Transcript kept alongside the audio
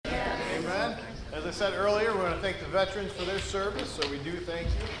I said earlier, we want to thank the veterans for their service, so we do thank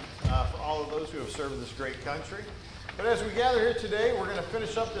you for all of those who have served this great country. But as we gather here today, we're going to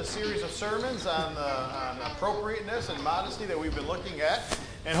finish up this series of sermons on appropriateness and modesty that we've been looking at.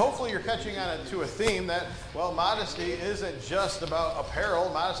 And hopefully you're catching on to a theme that, well, modesty isn't just about apparel.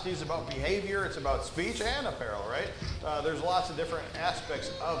 Modesty is about behavior. It's about speech and apparel, right? There's lots of different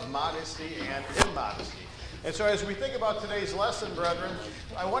aspects of modesty and immodesty. And so as we think about today's lesson, brethren,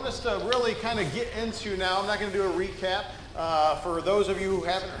 I want us to really kind of get into now. I'm not going to do a recap. For those of you who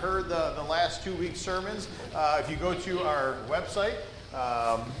haven't heard the last 2 weeks' sermons, if you go to our website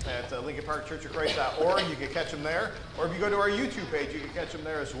at lincolnparkchurchofchrist.org, you can catch them there. Or if you go to our YouTube page, you can catch them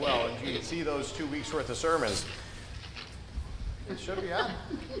there as well. And you can see those 2 weeks' worth of sermons. It should be on.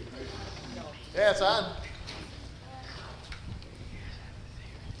 Yeah, it's on.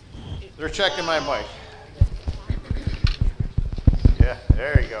 They're checking my mic. Yeah,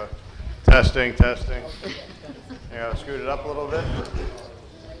 there you go. Testing. Yeah, I'll scoot it up a little bit.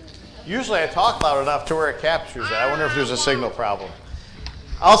 Usually I talk loud enough to where it captures it. I wonder if there's a signal problem.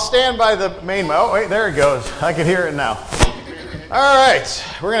 I'll stand by the main mic. Oh, wait, there it goes. I can hear it now. All right,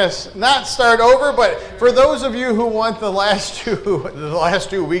 we're going to not start over, but for those of you who want the last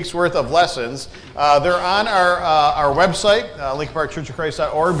two weeks worth of lessons, they're on our website,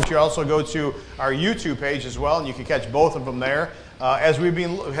 lincolnparkchurchofchrist.org, but you also go to our YouTube page as well, and you can catch both of them there. As we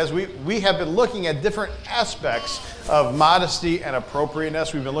have been looking at different aspects of modesty and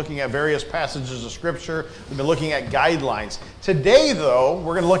appropriateness. We've been looking at various passages of Scripture. We've been looking at guidelines. Today, though,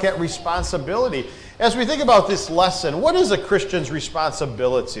 we're going to look at responsibility. As we think about this lesson, what is a Christian's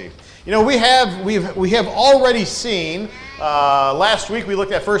responsibility? You know, we have already seen, last week we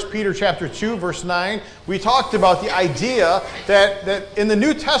looked at 1 Peter chapter 2, verse 9. We talked about the idea that in the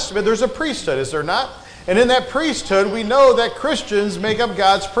New Testament there's a priesthood, is there not? And in that priesthood, we know that Christians make up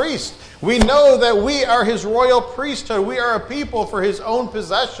God's priest. We know that we are His royal priesthood. We are a people for His own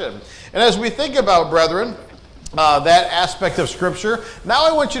possession. And as we think about, brethren, that aspect of Scripture, now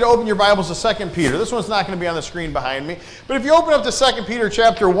I want you to open your Bibles to 2 Peter. This one's not going to be on the screen behind me. But if you open up to 2 Peter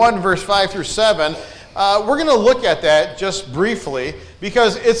chapter 1, verse 5 through 7, we're going to look at that just briefly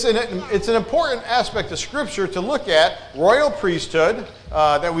because it's an important aspect of Scripture to look at royal priesthood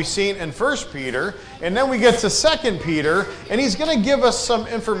that we've seen in 1 Peter. And then we get to 2 Peter, and he's going to give us some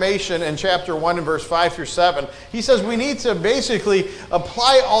information in chapter 1 and verse 5 through 7. He says we need to basically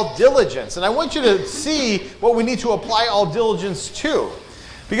apply all diligence. And I want you to see what we need to apply all diligence to.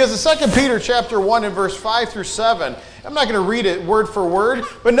 Because in 2 Peter chapter 1 and verse 5 through 7, I'm not going to read it word for word,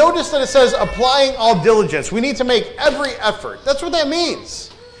 but notice that it says applying all diligence. We need to make every effort. That's what that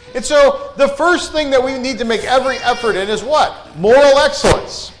means. And so the first thing that we need to make every effort in is what? Moral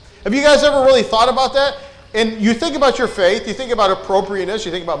excellence. Have you guys ever really thought about that? And you think about your faith, you think about appropriateness,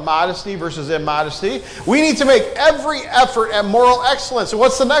 you think about modesty versus immodesty. We need to make every effort at moral excellence. And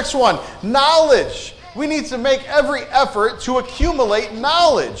what's the next one? Knowledge. We need to make every effort to accumulate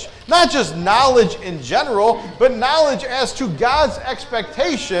knowledge. Not just knowledge in general, but knowledge as to God's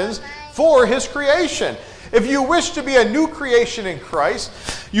expectations for His creation. If you wish to be a new creation in Christ,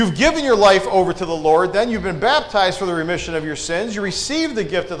 you've given your life over to the Lord, then you've been baptized for the remission of your sins, you received the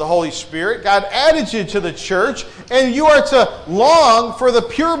gift of the Holy Spirit, God added you to the church, and you are to long for the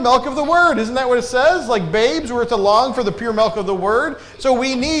pure milk of the Word. Isn't that what it says? Like babes, we're to long for the pure milk of the Word. So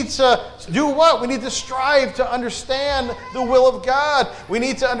we need to do what? We need to strive to understand the will of God. We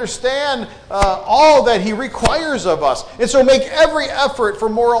need to understand all that He requires of us. And so make every effort for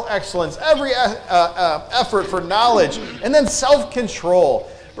moral excellence, every effort for knowledge, and then self-control.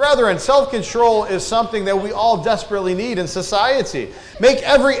 Brethren, self-control is something that we all desperately need in society. Make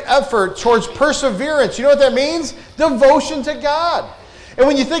every effort towards perseverance. You know what that means? Devotion to God. And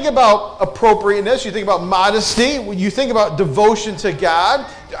when you think about appropriateness, you think about modesty, when you think about devotion to God,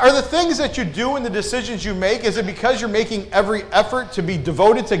 are the things that you do and the decisions you make, is it because you're making every effort to be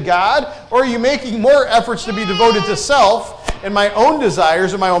devoted to God, or are you making more efforts to be devoted to self and my own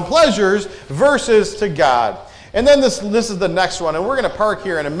desires and my own pleasures versus to God? And then this is the next one, and we're going to park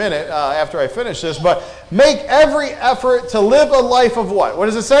here in a minute after I finish this, but make every effort to live a life of what? What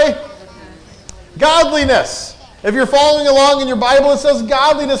does it say? Godliness. If you're following along in your Bible, it says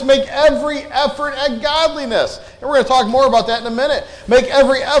godliness. Make every effort at godliness. And we're going to talk more about that in a minute. Make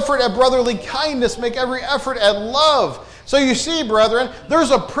every effort at brotherly kindness. Make every effort at love. So you see, brethren, there's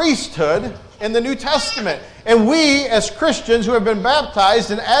a priesthood in the New Testament. And we, as Christians who have been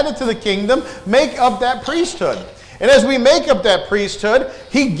baptized and added to the kingdom, make up that priesthood. And as we make up that priesthood,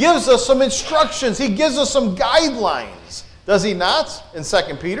 He gives us some instructions. He gives us some guidelines. Does He not? In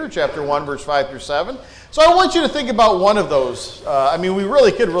 2 Peter chapter 1, verse 5 through 7. So I want you to think about one of those. We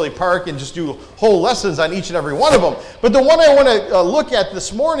really could park and just do whole lessons on each and every one of them. But the one I want to look at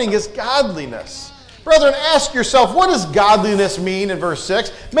this morning is godliness. Brethren, ask yourself, what does godliness mean in verse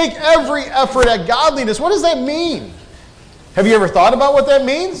 6? Make every effort at godliness. What does that mean? Have you ever thought about what that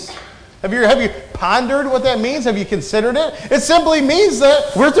means? Have you pondered what that means? Have you considered it? It simply means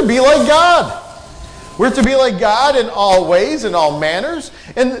that we're to be like God. We're to be like God in all ways, in all manners.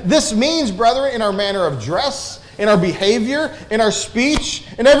 And this means, brethren, in our manner of dress, in our behavior, in our speech,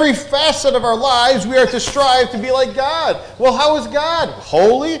 in every facet of our lives, we are to strive to be like God. Well, how is God?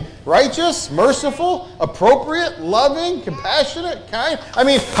 Holy, righteous, merciful, appropriate, loving, compassionate, kind.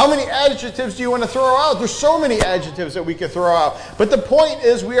 How many adjectives do you want to throw out? There's so many adjectives that we could throw out. But the point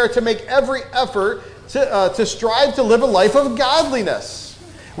is we are to make every effort to strive to live a life of godliness.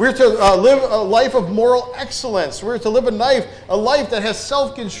 We're to live a life of moral excellence. We're to live a life that has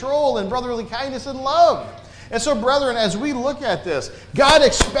self-control and brotherly kindness and love. And so, brethren, as we look at this, God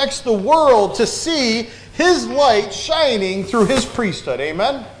expects the world to see His light shining through His priesthood.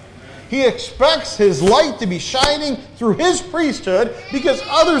 Amen? He expects His light to be shining through His priesthood because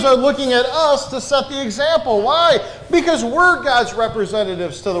others are looking at us to set the example. Why? Because we're God's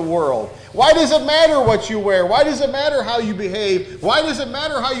representatives to the world. Why does it matter what you wear? Why does it matter how you behave? Why does it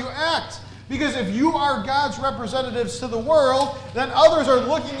matter how you act? Because if you are God's representatives to the world, then others are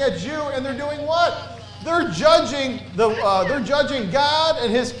looking at you and they're doing what? They're judging God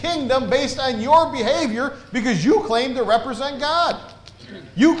and His kingdom based on your behavior because you claim to represent God.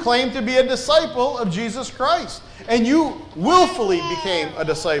 You claim to be a disciple of Jesus Christ. And you willfully became a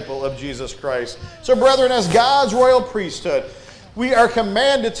disciple of Jesus Christ. So, brethren, as God's royal priesthood, we are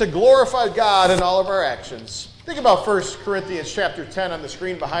commanded to glorify God in all of our actions. Think about 1 Corinthians chapter 10 on the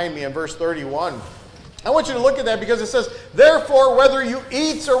screen behind me in verse 31. I want you to look at that because it says, therefore, whether you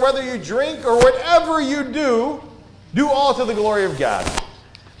eat or whether you drink or whatever you do, do all to the glory of God.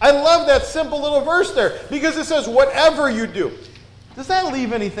 I love that simple little verse there because it says, whatever you do. Does that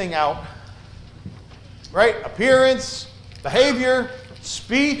leave anything out? Right? Appearance, behavior,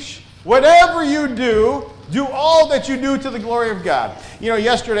 speech, whatever you do, do all that you do to the glory of God.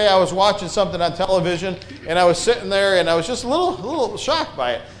 Yesterday I was watching something on television, and I was sitting there, and I was just a little shocked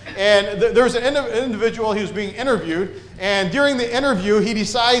by it. And there was an individual, he was being interviewed, and during the interview, he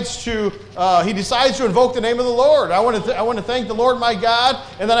decides to invoke the name of the Lord. I want to thank the Lord my God,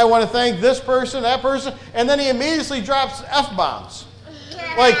 and then I want to thank this person, that person, and then he immediately drops F-bombs.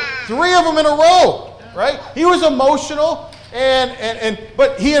 Like 3 of them in a row, right? He was emotional.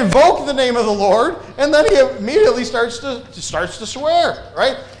 But he invoked the name of the Lord, and then he immediately starts to swear,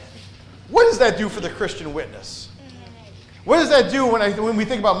 right? What does that do for the Christian witness? What does that do when we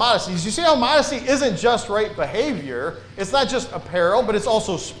think about modesty? You see how modesty isn't just right behavior. It's not just apparel, but it's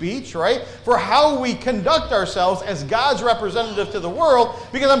also speech, right? For how we conduct ourselves as God's representative to the world,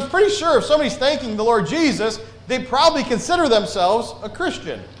 because I'm pretty sure if somebody's thanking the Lord Jesus, they probably consider themselves a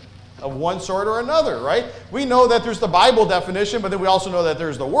Christian of one sort or another, right? We know that there's the Bible definition, but then we also know that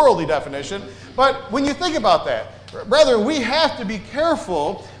there's the worldly definition. But when you think about that, brethren, we have to be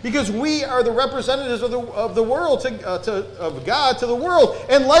careful because we are the representatives of the world, of God to the world.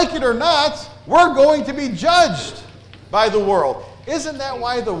 And like it or not, we're going to be judged by the world. Isn't that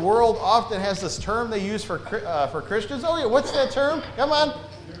why the world often has this term they use for Christians? Oh yeah, what's that term? Come on.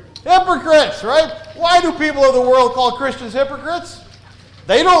 Hypocrites, right? Why do people of the world call Christians hypocrites?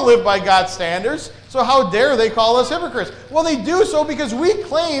 They don't live by God's standards, so how dare they call us hypocrites? Well, they do so because we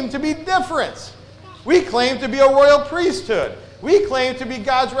claim to be different. We claim to be a royal priesthood. We claim to be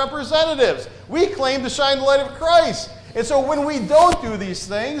God's representatives. We claim to shine the light of Christ. And so when we don't do these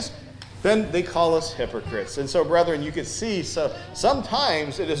things, then they call us hypocrites. And so, brethren, you can see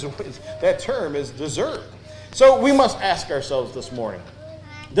sometimes that term is deserved. So we must ask ourselves this morning,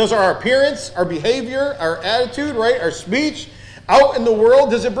 does our appearance, our behavior, our attitude, right, our speech, out in the world,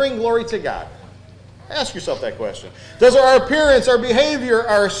 does it bring glory to God? Ask yourself that question. Does our appearance, our behavior,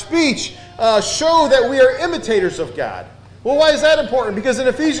 our speech show that we are imitators of God? Well, why is that important? Because in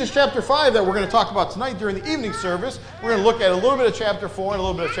Ephesians chapter 5 that we're going to talk about tonight during the evening service, we're going to look at a little bit of chapter 4 and a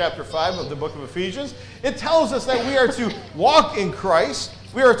little bit of chapter 5 of the book of Ephesians. It tells us that we are to walk in Christ.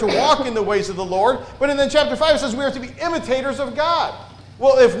 We are to walk in the ways of the Lord. But in then chapter 5 it says we are to be imitators of God.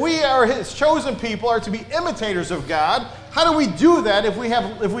 Well, if we are His chosen people, are to be imitators of God, how do we do that if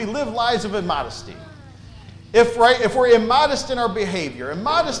we live lives of immodesty? If we're immodest in our behavior,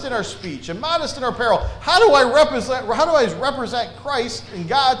 immodest in our speech, immodest in our apparel, how do I represent Christ and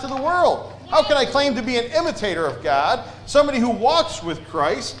God to the world? How can I claim to be an imitator of God, somebody who walks with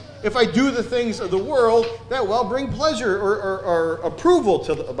Christ, if I do the things of the world that bring pleasure or approval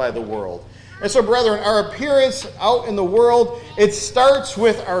by the world? And so, brethren, our appearance out in the world, it starts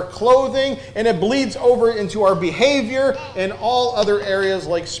with our clothing, and it bleeds over into our behavior and all other areas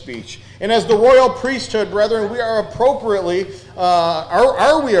like speech. And as the royal priesthood, brethren, we are appropriately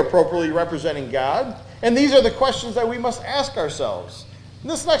representing God? And these are the questions that we must ask ourselves. In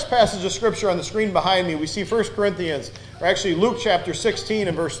this next passage of Scripture on the screen behind me, we see 1 Corinthians, or actually Luke chapter 16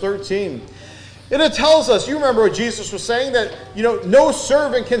 and verse 13. And it tells us, you remember what Jesus was saying, that no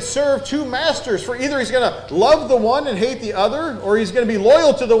servant can serve two masters, for either he's going to love the one and hate the other, or he's going to be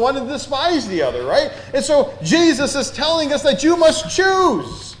loyal to the one and despise the other, right? And so Jesus is telling us that you must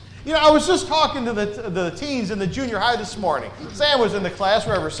choose. I was just talking to the teens in the junior high this morning. Sam was in the class,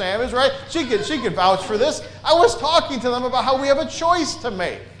 wherever Sam is, right? She could vouch for this. I was talking to them about how we have a choice to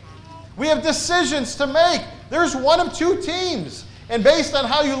make. We have decisions to make. There's one of two teams. And based on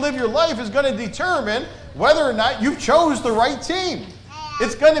how you live your life is going to determine whether or not you chose the right team.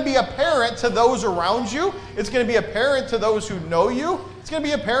 It's going to be apparent to those around you. It's going to be apparent to those who know you. It's going to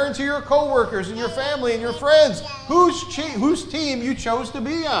be apparent to your coworkers and your family and your friends whose team you chose to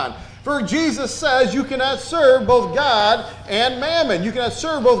be on. For Jesus says you cannot serve both God and mammon. You cannot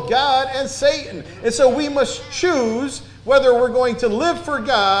serve both God and Satan. And so we must choose whether we're going to live for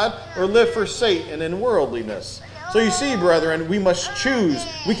God or live for Satan in worldliness. So you see, brethren, we must choose.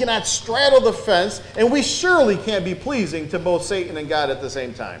 We cannot straddle the fence, and we surely can't be pleasing to both Satan and God at the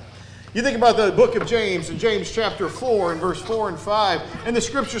same time. You think about the book of James, in James chapter 4 and verse 4 and 5, and the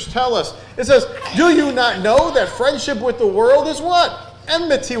scriptures tell us, it says, do you not know that friendship with the world is what?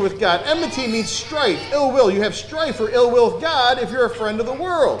 Enmity with God. Enmity means strife, ill will. You have strife or ill will with God if you're a friend of the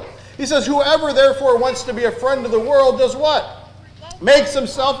world. He says, whoever therefore wants to be a friend of the world does what? Makes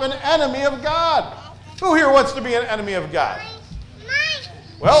himself an enemy of God. Who here wants to be an enemy of God?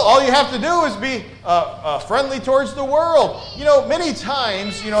 Well, all you have to do is be friendly towards the world. Many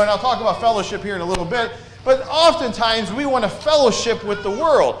times, and I'll talk about fellowship here in a little bit, but oftentimes we want to fellowship with the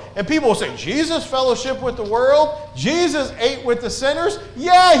world. And people will say, Jesus fellowship with the world? Jesus ate with the sinners?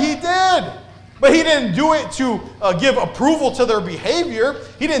 Yeah, he did. But he didn't do it to give approval to their behavior.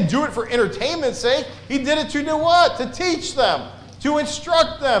 He didn't do it for entertainment's sake. He did it to do what? To teach them, to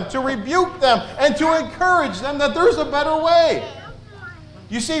instruct them, to rebuke them, and to encourage them that there's a better way.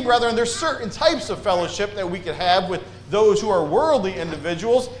 You see, brethren, there's certain types of fellowship that we could have with those who are worldly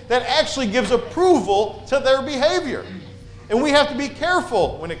individuals that actually gives approval to their behavior. And we have to be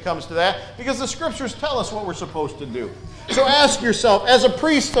careful when it comes to that because the scriptures tell us what we're supposed to do. So ask yourself, as a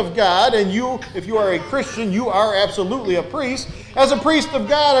priest of God, and you, if you are a Christian, you are absolutely a priest. As a priest of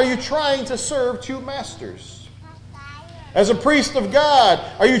God, are you trying to serve two masters? As a priest of God,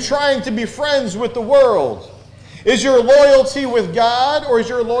 are you trying to be friends with the world? Is your loyalty with God or is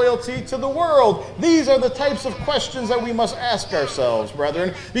your loyalty to the world? These are the types of questions that we must ask ourselves,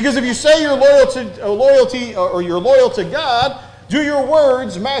 brethren. Because if you say you're loyal to God, do your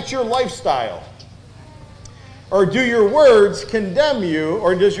words match your lifestyle? Or do your words condemn you,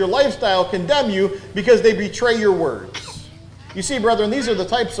 or does your lifestyle condemn you because they betray your words? You see, brethren, these are the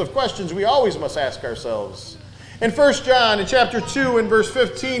types of questions we always must ask ourselves. In 1 John, in chapter 2, in verse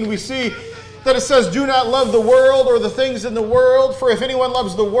 15, we see that it says, do not love the world or the things in the world, for if anyone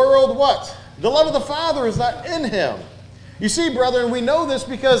loves the world, what? The love of the Father is not in him. You see, brethren, we know this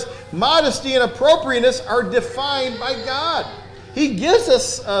because modesty and appropriateness are defined by God. He gives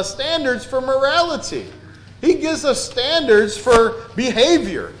us standards for morality. He gives us standards for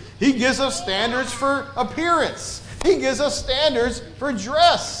behavior. He gives us standards for appearance. He gives us standards for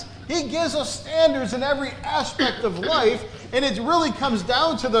dress. He gives us standards in every aspect of life, and it really comes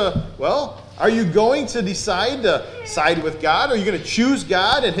down to are you going to decide to side with God? Are you going to choose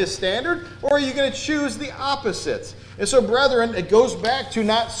God and his standard? Or are you going to choose the opposite? And so, brethren, it goes back to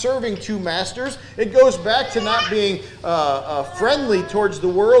not serving two masters. It goes back to not being friendly towards the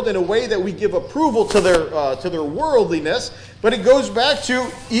world in a way that we give approval to their worldliness. But it goes back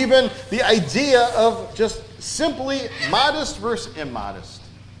to even the idea of just simply modest versus immodest.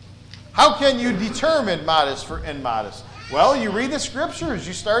 How can you determine modest for immodest? Well, you read the scriptures.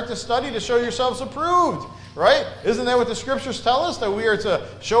 You start to study to show yourselves approved, right? Isn't that what the scriptures tell us? That we are to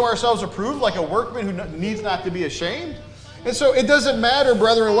show ourselves approved like a workman who needs not to be ashamed? And so it doesn't matter,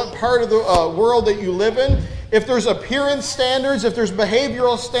 brethren, what part of the world that you live in. If there's appearance standards, if there's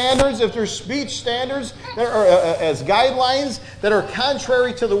behavioral standards, if there's speech standards that are as guidelines that are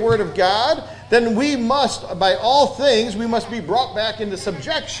contrary to the Word of God, then we must, by all things, we must be brought back into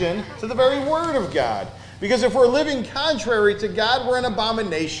subjection to the very Word of God. Because if we're living contrary to God, we're an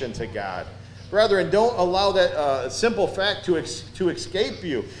abomination to God. Brethren, don't allow that simple fact to escape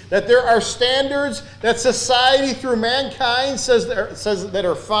you. That there are standards that society through mankind says that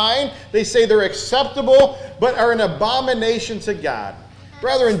are fine. They say they're acceptable, but are an abomination to God.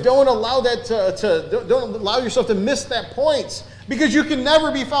 Brethren, don't allow that don't allow yourself to miss that point. Because you can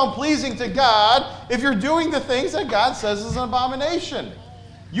never be found pleasing to God if you're doing the things that God says is an abomination.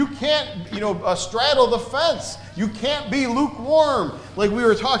 You can't, straddle the fence. You can't be lukewarm, like we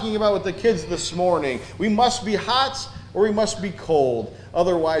were talking about with the kids this morning. We must be hot or we must be cold.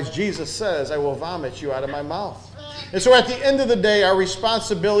 Otherwise, Jesus says, I will vomit you out of my mouth. And so at the end of the day, our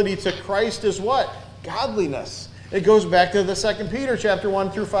responsibility to Christ is what? Godliness. It goes back to the 2 Peter chapter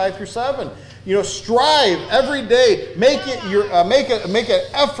 1 through 5 through 7. Strive every day. Make an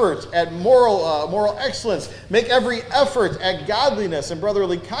effort at moral excellence. Make every effort at godliness and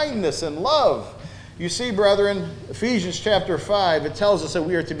brotherly kindness and love. You see, brethren, Ephesians chapter 5, it tells us that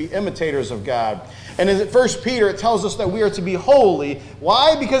we are to be imitators of God. And in 1 Peter, it tells us that we are to be holy.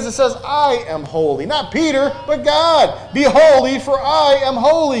 Why? Because it says, I am holy. Not Peter, but God. Be holy, for I am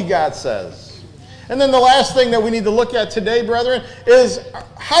holy, God says. And then the last thing that we need to look at today, brethren, is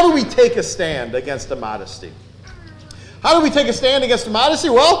how do we take a stand against immodesty? How do we take a stand against immodesty?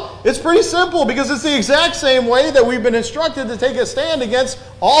 Well, it's pretty simple, because it's the exact same way that we've been instructed to take a stand against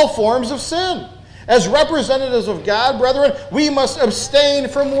all forms of sin. As representatives of God, brethren, we must abstain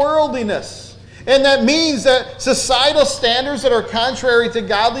from worldliness. And that means that societal standards that are contrary to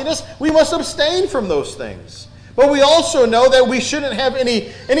godliness, we must abstain from those things. But we also know that we shouldn't have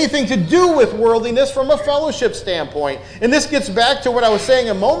anything to do with worldliness from a fellowship standpoint. And this gets back to what I was saying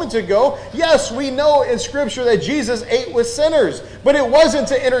a moment ago. Yes, we know in Scripture that Jesus ate with sinners. But it wasn't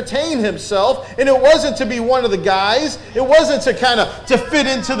to entertain himself. And it wasn't to be one of the guys. It wasn't to fit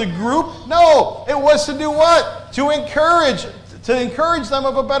into the group. No, it was to do what? To encourage them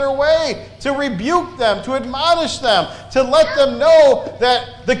of a better way, to rebuke them, to admonish them, to let them know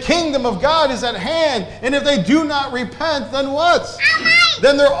that the kingdom of God is at hand. And if they do not repent, then what?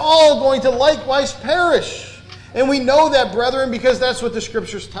 Then they're all going to likewise perish. And we know that, brethren, because that's what the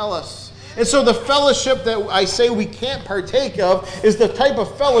Scriptures tell us. And so the fellowship that I say we can't partake of is the type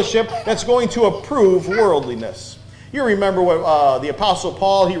of fellowship that's going to approve worldliness. You remember what the Apostle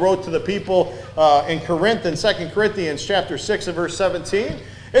Paul, he wrote to the people in Corinth, in 2 Corinthians chapter 6 and verse 17.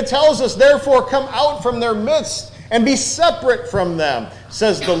 It tells us, therefore, come out from their midst and be separate from them,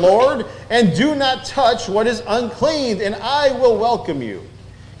 says the Lord, and do not touch what is unclean, and I will welcome you.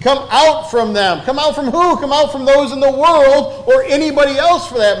 Come out from them. Come out from who? Come out from those in the world, or anybody else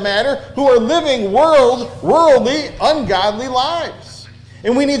for that matter, who are living worldly, ungodly lives.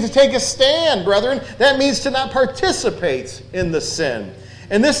 And we need to take a stand, brethren. That means to not participate in the sin.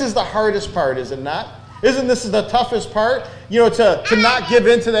 And this is the hardest part, is it not? Isn't this the toughest part? To not give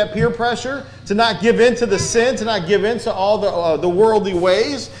in to that peer pressure, to not give in to the sin, to not give in to all the worldly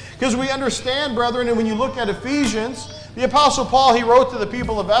ways. Because we understand, brethren, and when you look at Ephesians, the Apostle Paul, he wrote to the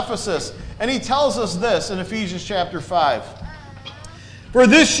people of Ephesus, and he tells us this in Ephesians chapter 5. For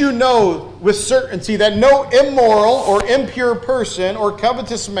this you know with certainty, that no immoral or impure person or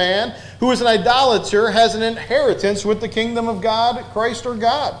covetous man who is an idolater has an inheritance with the kingdom of God, Christ or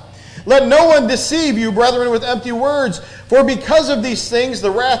God. Let no one deceive you, brethren, with empty words, for because of these things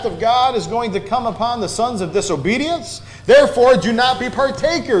the wrath of God is going to come upon the sons of disobedience. Therefore do not be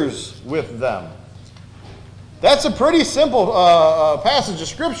partakers with them. That's a pretty simple passage of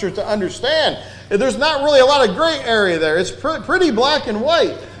Scripture to understand. There's not really a lot of gray area there. It's pretty black and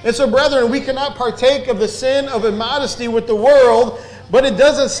white. And so, brethren, we cannot partake of the sin of immodesty with the world, but it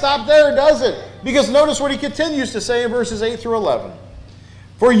doesn't stop there, does it? Because notice what he continues to say in verses 8 through 11.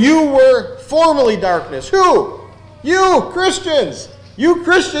 For you were formerly darkness. Who? You, Christians. You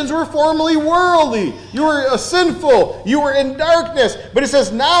Christians were formerly worldly. You were sinful. You were in darkness. But it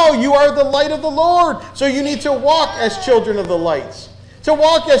says now you are the light of the Lord. So you need to walk as children of the light. To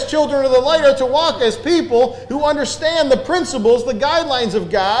walk as children of the light, or to walk as people who understand the principles, the guidelines of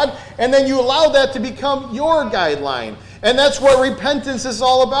God, and then you allow that to become your guideline. And that's what repentance is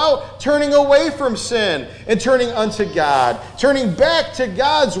all about. Turning away from sin and turning unto God. Turning back to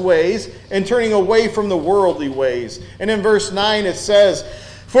God's ways and turning away from the worldly ways. And in verse 9 it says,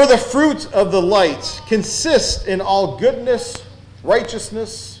 for the fruit of the light consists in all goodness,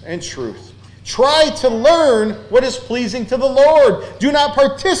 righteousness, and truth. Try to learn what is pleasing to the Lord. Do not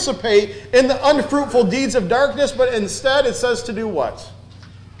participate in the unfruitful deeds of darkness, but instead it says to do what?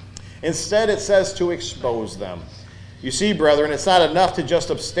 Instead it says to expose them. You see, brethren, it's not enough to just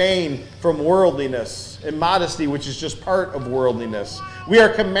abstain from worldliness, immodesty, which is just part of worldliness. We are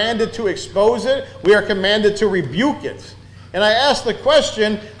commanded to expose it. We are commanded to rebuke it. And I ask the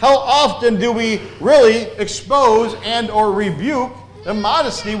question, how often do we really expose and or rebuke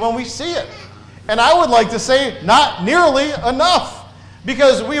immodesty when we see it? And I would like to say not nearly enough,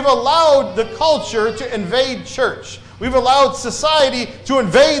 because we've allowed the culture to invade church. We've allowed society to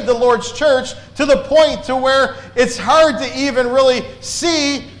invade the Lord's church to the point to where it's hard to even really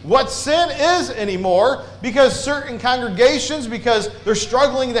see what sin is anymore, because certain congregations, because they're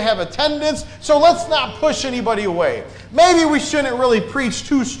struggling to have attendance. So let's not push anybody away. Maybe we shouldn't really preach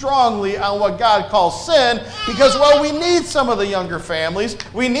too strongly on what God calls sin, because, well, we need some of the younger families.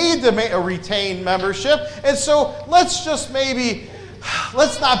 We need to retain membership. And so let's just maybe...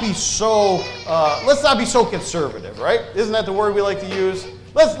 Let's not be so conservative, right? Isn't that the word we like to use?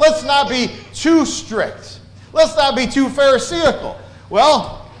 Let's not be too strict. Let's not be too pharisaical.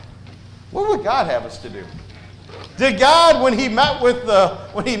 Well, what would God have us to do? Did God, when he met with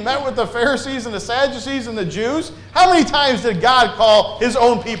the Pharisees and the Sadducees and the Jews, how many times did God call his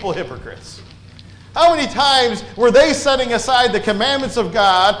own people hypocrites? How many times were they setting aside the commandments of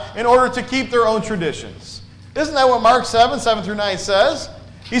God in order to keep their own traditions? Isn't that what Mark 7:7-9 says?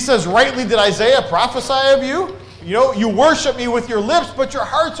 He says, rightly did Isaiah prophesy of you. You know, you worship me with your lips, but your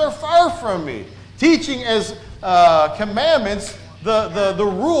hearts are far from me. Teaching as commandments the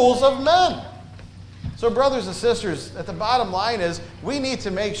rules of men. So brothers and sisters, at the bottom line is, we need to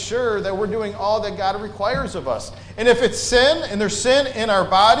make sure that we're doing all that God requires of us. And if it's sin, and there's sin in our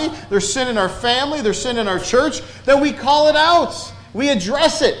body, there's sin in our family, there's sin in our church, then we call it out. We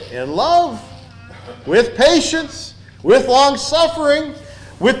address it in love, with patience, with long-suffering,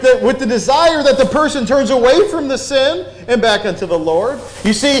 with the desire that the person turns away from the sin and back unto the Lord.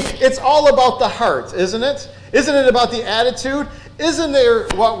 You see, it's all about the heart, isn't it? Isn't it about the attitude? Isn't there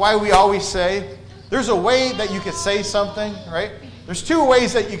why we always say, there's a way that you could say something, right? There's two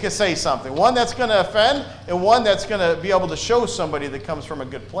ways that you could say something. One that's going to offend, and one that's going to be able to show somebody that comes from a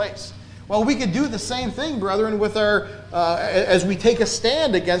good place. Well, we could do the same thing, brethren, with our as we take a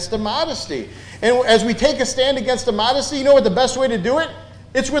stand against immodesty. And as we take a stand against immodesty, you know what the best way to do it?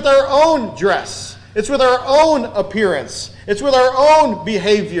 It's with our own dress. It's with our own appearance. It's with our own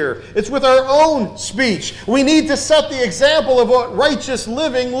behavior. It's with our own speech. We need to set the example of what righteous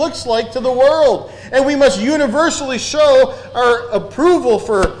living looks like to the world. And we must universally show our approval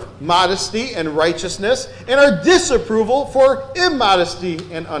for modesty and righteousness, and our disapproval for immodesty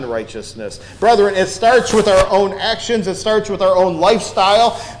and unrighteousness. Brethren, it starts with our own actions. It starts with our own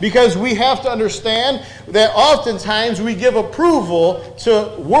lifestyle, because we have to understand that oftentimes we give approval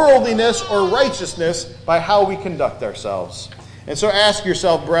to worldliness or righteousness by how we conduct ourselves. And so ask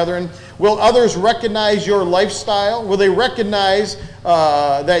yourself, brethren, will others recognize your lifestyle? Will they recognize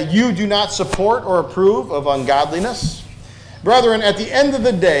that you do not support or approve of ungodliness? Brethren, at the end of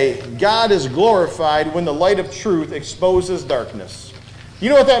the day, God is glorified when the light of truth exposes darkness. You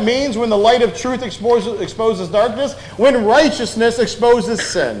know what that means when the light of truth exposes darkness? When righteousness exposes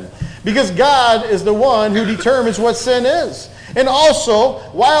sin. Because God is the one who determines what sin is. And also,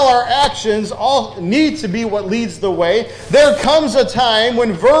 while our actions all need to be what leads the way, there comes a time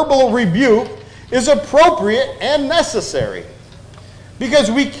when verbal rebuke is appropriate and necessary.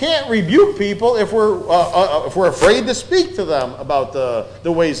 Because we can't rebuke people if we're afraid to speak to them about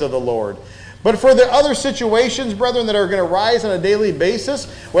the ways of the Lord. But for the other situations, brethren, that are going to rise on a daily basis,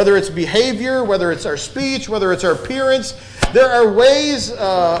 whether it's behavior, whether it's our speech, whether it's our appearance, there are ways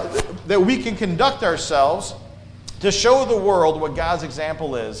that we can conduct ourselves to show the world what God's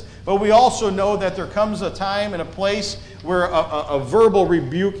example is. But we also know that there comes a time and a place where a verbal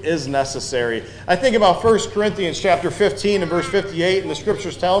rebuke is necessary. I think about 1 Corinthians chapter 15 and verse 58, and the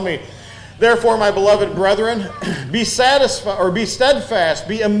scriptures tell me, therefore, my beloved brethren, be satisfied or be steadfast,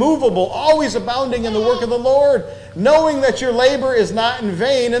 be immovable, always abounding in the work of the Lord, knowing that your labor is not in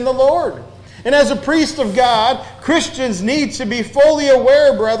vain in the Lord. And as a priest of God, Christians need to be fully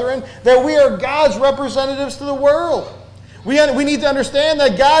aware, brethren, that we are God's representatives to the world. We need to understand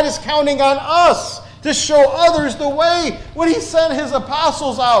that God is counting on us to show others the way. When He sent His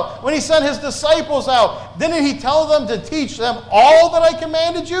apostles out, when He sent His disciples out, didn't He tell them to teach them all that I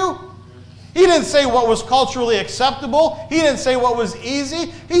commanded you? He didn't say what was culturally acceptable. He didn't say what was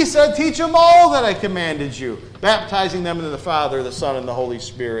easy. He said, teach them all that I commanded you, baptizing them in the Father, the Son, and the Holy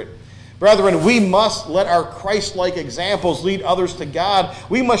Spirit. Brethren, we must let our Christ-like examples lead others to God.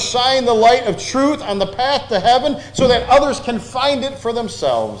 We must shine the light of truth on the path to heaven so that others can find it for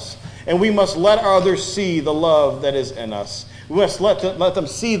themselves. And we must let others see the love that is in us. We must let them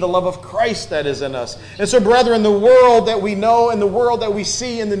see the love of Christ that is in us. And so, brethren, the world that we know and the world that we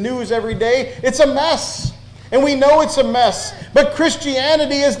see in the news every day, it's a mess. And we know it's a mess. But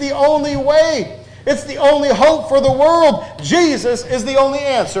Christianity is the only way. It's the only hope for the world. Jesus is the only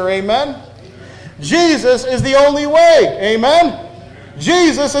answer. Amen? Jesus is the only way. Amen?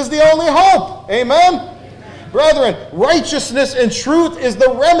 Jesus is the only hope. Amen? Brethren, righteousness and truth is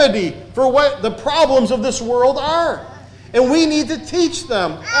the remedy for what the problems of this world are. And we need to teach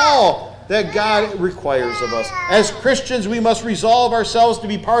them all that God requires of us. As Christians, we must resolve ourselves to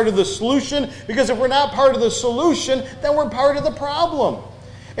be part of the solution, because if we're not part of the solution, then we're part of the problem.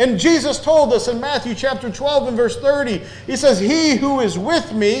 And Jesus told us in Matthew chapter 12 and verse 30, he says, he who is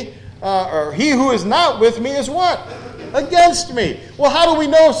with me, or he who is not with me is what? Against me. Well, how do we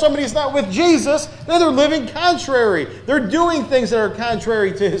know if somebody's not with Jesus? Then they're living contrary. They're doing things that are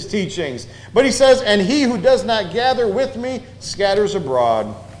contrary to his teachings. But he says, and he who does not gather with me scatters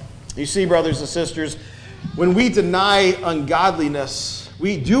abroad. You see, brothers and sisters, when we deny ungodliness,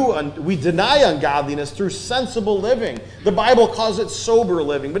 we deny ungodliness through sensible living. The Bible calls it sober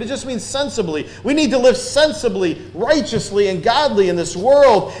living, but it just means sensibly. We need to live sensibly, righteously, and godly in this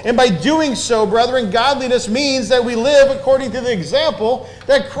world. And by doing so, brethren, godliness means that we live according to the example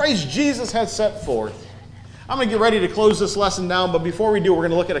that Christ Jesus has set forth. I'm going to get ready to close this lesson down, but before we do, we're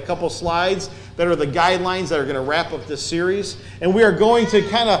going to look at a couple slides that are the guidelines that are going to wrap up this series. And we are going to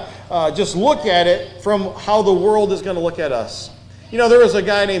kind of just look at it from how the world is going to look at us. You know, there was a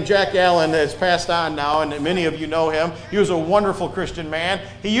guy named Jack Allen that's passed on now, and many of you know him. He was a wonderful Christian man.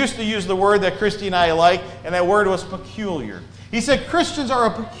 He used to use the word that Christy and I like, and that word was peculiar. He said Christians are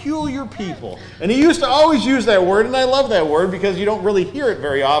a peculiar people. And he used to always use that word, and I love that word because you don't really hear it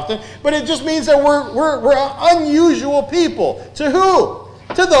very often. But it just means that we're unusual people. To who?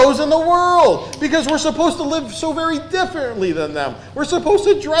 To those in the world. Because we're supposed to live so very differently than them. We're supposed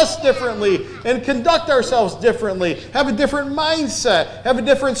to dress differently and conduct ourselves differently. Have a different mindset. Have a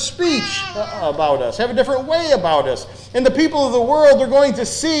different speech about us. Have a different way about us. And the people of the world are going to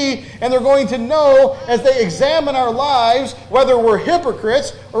see and they're going to know as they examine our lives whether we're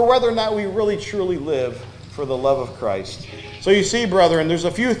hypocrites or whether or not we really truly live for the love of Christ. So you see, brethren, there's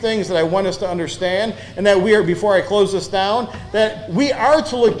a few things that I want us to understand, and that we are, before I close this down, that we are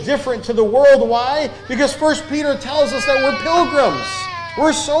to look different to the world. Why? Because 1 Peter tells us that we're pilgrims,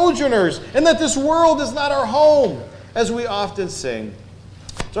 we're sojourners, and that this world is not our home, as we often sing.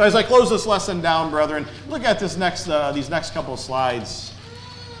 So as I close this lesson down, brethren, look at these next couple of slides.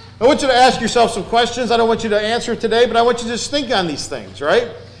 I want you to ask yourself some questions. I don't want you to answer today, but I want you to just think on these things, right?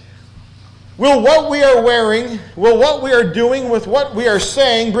 Will what we are wearing, will what we are doing with what we are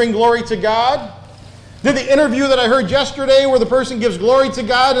saying bring glory to God? Did the interview that I heard yesterday where the person gives glory to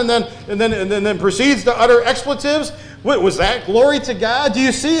God and then proceeds to utter expletives, was that glory to God? Do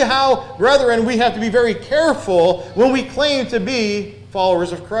you see how, brethren, we have to be very careful when we claim to be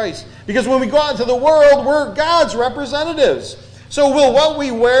followers of Christ? Because when we go out into the world, we're God's representatives. So will what we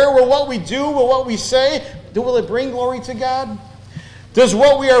wear, will what we do, will what we say, will it bring glory to God? Does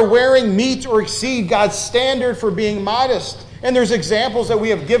what we are wearing meet or exceed God's standard for being modest? And there's examples that we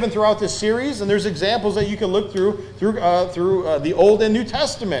have given throughout this series, and there's examples that you can look through the Old and New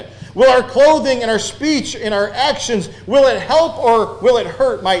Testament. Will our clothing and our speech and our actions, will it help or will it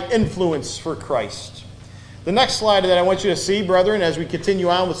hurt my influence for Christ? The next slide that I want you to see, brethren, as we continue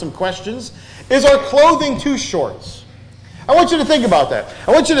on with some questions, is our clothing too short? I want you to think about that.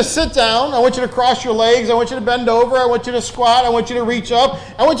 I want you to sit down. I want you to cross your legs. I want you to bend over. I want you to squat. I want you to reach up.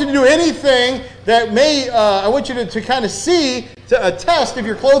 I want you to do anything that I want you to kind of see, to attest if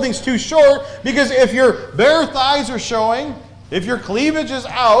your clothing's too short. Because if your bare thighs are showing, if your cleavage is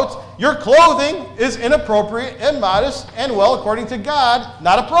out, your clothing is inappropriate, immodest, and, well, according to God,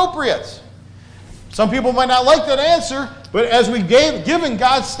 not appropriate. Some people might not like that answer, but as we've given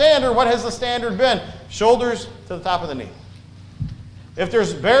God's standard, what has the standard been? Shoulders to the top of the knee. If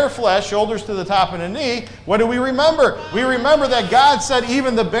there's bare flesh, shoulders to the top of the knee, what do we remember? We remember that God said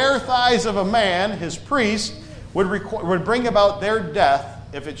even the bare thighs of a man, his priest, would bring about their death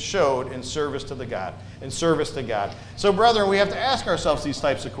if it showed in service to God. So, brethren, we have to ask ourselves these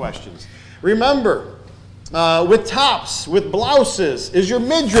types of questions. Remember, with tops, with blouses, is your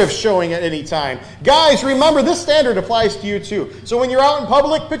midriff showing at any time? Guys, remember, this standard applies to you too. So when you're out in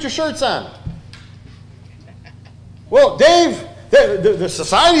public, put your shirts on. Well, Dave, the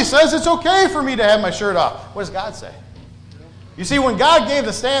society says it's okay for me to have my shirt off. What does God say? You see, when God gave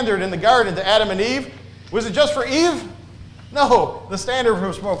the standard in the garden to Adam and Eve, was it just for Eve? No, the standard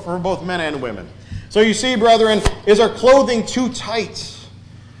was for both men and women. So you see, brethren, is our clothing too tight?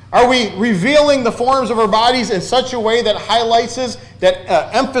 Are we revealing the forms of our bodies in such a way that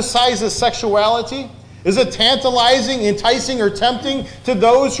emphasizes sexuality? Is it tantalizing, enticing, or tempting to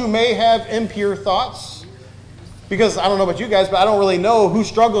those who may have impure thoughts? Because I don't know about you guys, but I don't really know who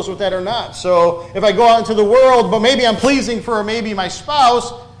struggles with that or not. So if I go out into the world, but maybe I'm pleasing for maybe my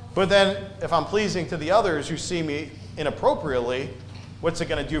spouse, but then if I'm pleasing to the others who see me inappropriately, what's it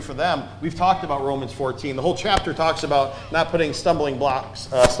going to do for them? We've talked about Romans 14. The whole chapter talks about not putting stumbling blocks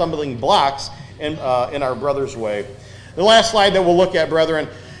in our brother's way. The last slide that we'll look at, brethren,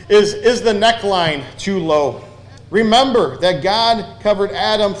 is the neckline too low? Remember that God covered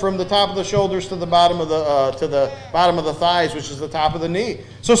Adam from the top of the shoulders to the bottom of the thighs, which is the top of the knee.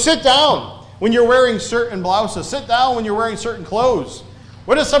 So sit down when you're wearing certain blouses. Sit down when you're wearing certain clothes.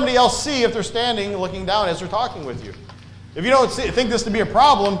 What does somebody else see if they're standing looking down as they're talking with you? If you don't think this to be a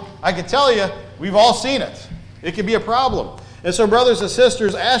problem, I can tell you, we've all seen it. It can be a problem. And so, brothers and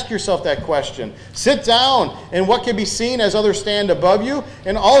sisters, ask yourself that question. Sit down, and what can be seen as others stand above you?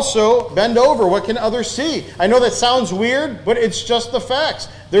 And also, bend over. What can others see? I know that sounds weird, but it's just the facts.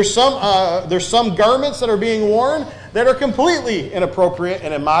 There's some garments that are being worn that are completely inappropriate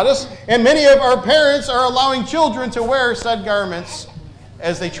and immodest, and many of our parents are allowing children to wear said garments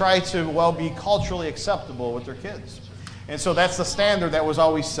as they try to, be culturally acceptable with their kids. And so that's the standard that was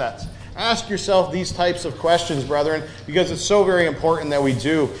always set. Ask yourself these types of questions, brethren, because it's so very important that we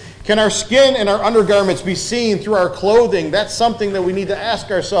do. Can our skin and our undergarments be seen through our clothing? That's something that we need to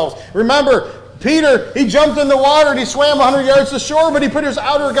ask ourselves. Remember, Peter, he jumped in the water and he swam 100 yards to shore, but he put his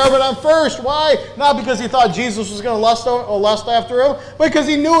outer garment on first. Why? Not because he thought Jesus was going to lust after him, but because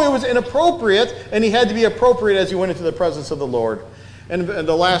he knew it was inappropriate, and he had to be appropriate as he went into the presence of the Lord. And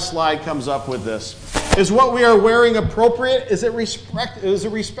the last slide comes up with this. Is what we are wearing appropriate? Is it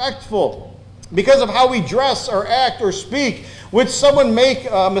respectful? Because of how we dress or act or speak, would someone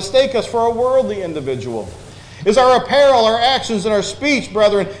mistake us for a worldly individual? Is our apparel, our actions, and our speech,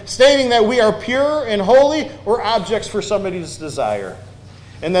 brethren, stating that we are pure and holy, or objects for somebody's desire?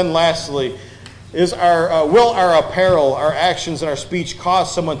 And then lastly, will our apparel, our actions, and our speech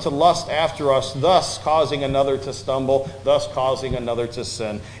cause someone to lust after us, thus causing another to stumble, thus causing another to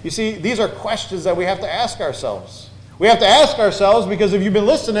sin? You see, these are questions that we have to ask ourselves. We have to ask ourselves because if you've been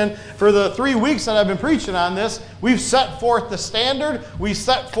listening for the 3 weeks that I've been preaching on this, we've set forth the standard, we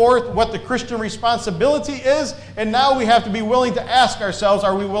set forth what the Christian responsibility is, and now we have to be willing to ask ourselves,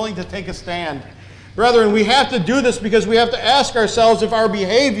 are we willing to take a stand? Brethren, we have to do this because we have to ask ourselves if our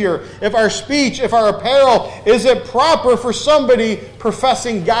behavior, if our speech, if our apparel, is it proper for somebody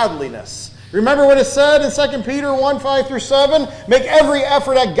professing godliness? Remember what it said in 2 Peter 1:5-7? Make every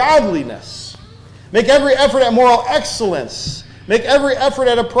effort at godliness. Make every effort at moral excellence. Make every effort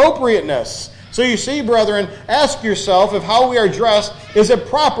at appropriateness. So you see, brethren, ask yourself if how we are dressed, is it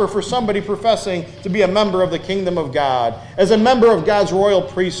proper for somebody professing to be a member of the kingdom of God, as a member of God's royal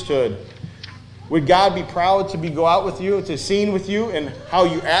priesthood? Would God be proud to go out with you, to seen with you in how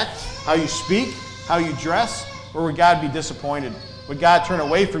you act, how you speak, how you dress? Or would God be disappointed? Would God turn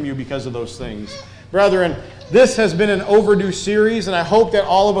away from you because of those things? Brethren, this has been an overdue series, and I hope that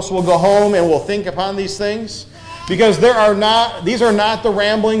all of us will go home and will think upon these things. Because these are not the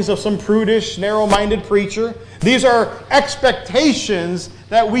ramblings of some prudish, narrow-minded preacher. These are expectations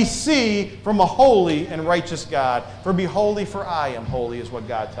that we see from a holy and righteous God. For be holy, for I am holy, is what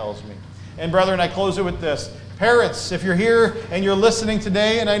God tells me. And brethren, I close it with this. Parents, if you're here and you're listening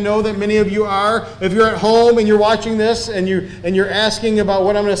today, and I know that many of you are, if you're at home and you're watching this and you're asking about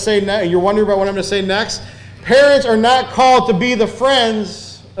what I'm going to say next, and you're wondering about what I'm going to say next, parents are not called to be the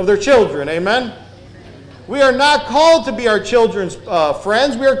friends of their children. Amen? We are not called to be our children's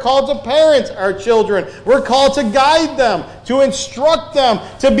friends. We are called to parent our children. We're called to guide them, to instruct them,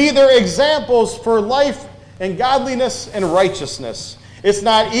 to be their examples for life and godliness and righteousness. It's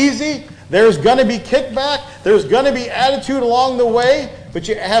not easy. There's going to be kickback. There's going to be attitude along the way. But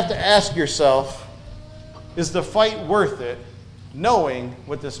you have to ask yourself, is the fight worth it, knowing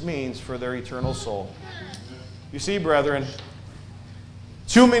what this means for their eternal soul? You see, brethren,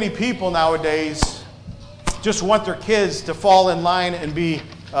 too many people nowadays just want their kids to fall in line and be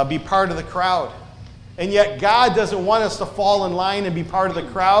part of the crowd. And yet God doesn't want us to fall in line and be part of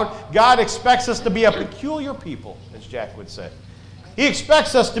the crowd. God expects us to be a peculiar people, as Jack would say. He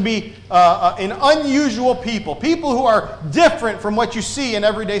expects us to be an unusual people who are different from what you see in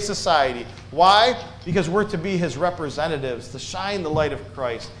everyday society. Why? Because we're to be His representatives, to shine the light of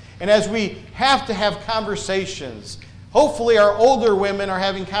Christ. And as we have to have conversations, hopefully our older women are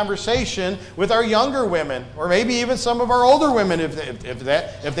having conversation with our younger women, or maybe even some of our older women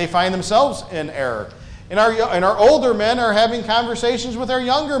if they find themselves in error. And our older men are having conversations with our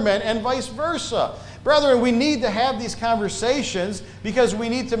younger men, and vice versa. Brethren, we need to have these conversations because we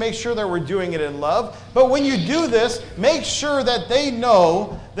need to make sure that we're doing it in love. But when you do this, make sure that they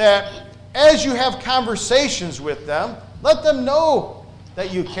know that as you have conversations with them, let them know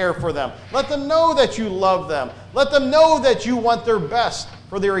that you care for them. Let them know that you love them. Let them know that you want their best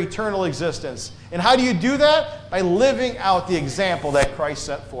for their eternal existence. And how do you do that? By living out the example that Christ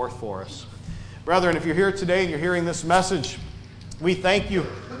set forth for us. Brethren, if you're here today and you're hearing this message, we thank you.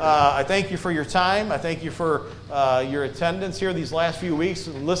 I thank you for your time. I thank you for your attendance here these last few weeks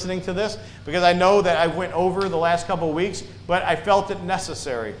and listening to this, because I know that I went over the last couple of weeks, but I felt it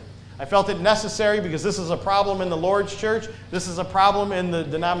necessary. I felt it necessary because this is a problem in the Lord's church. This is a problem in the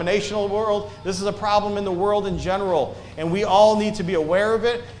denominational world. This is a problem in the world in general. And we all need to be aware of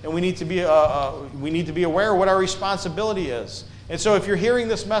it, and we need to be aware of what our responsibility is. And so if you're hearing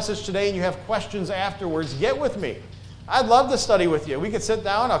this message today and you have questions afterwards, get with me. I'd love to study with you. We could sit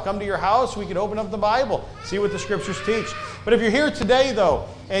down. I'll come to your house. We could open up the Bible, see what the Scriptures teach. But if you're here today, though,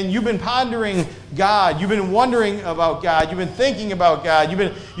 and you've been pondering God, you've been wondering about God, you've been thinking about God,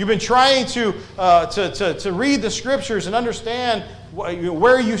 you've been trying to read the Scriptures and understand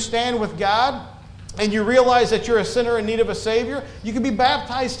where you stand with God, and you realize that you're a sinner in need of a Savior, you can be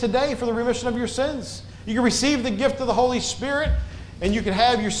baptized today for the remission of your sins. You can receive the gift of the Holy Spirit, and you can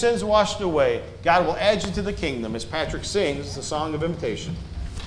have your sins washed away. God will add you to the kingdom. As Patrick sings, the song of invitation.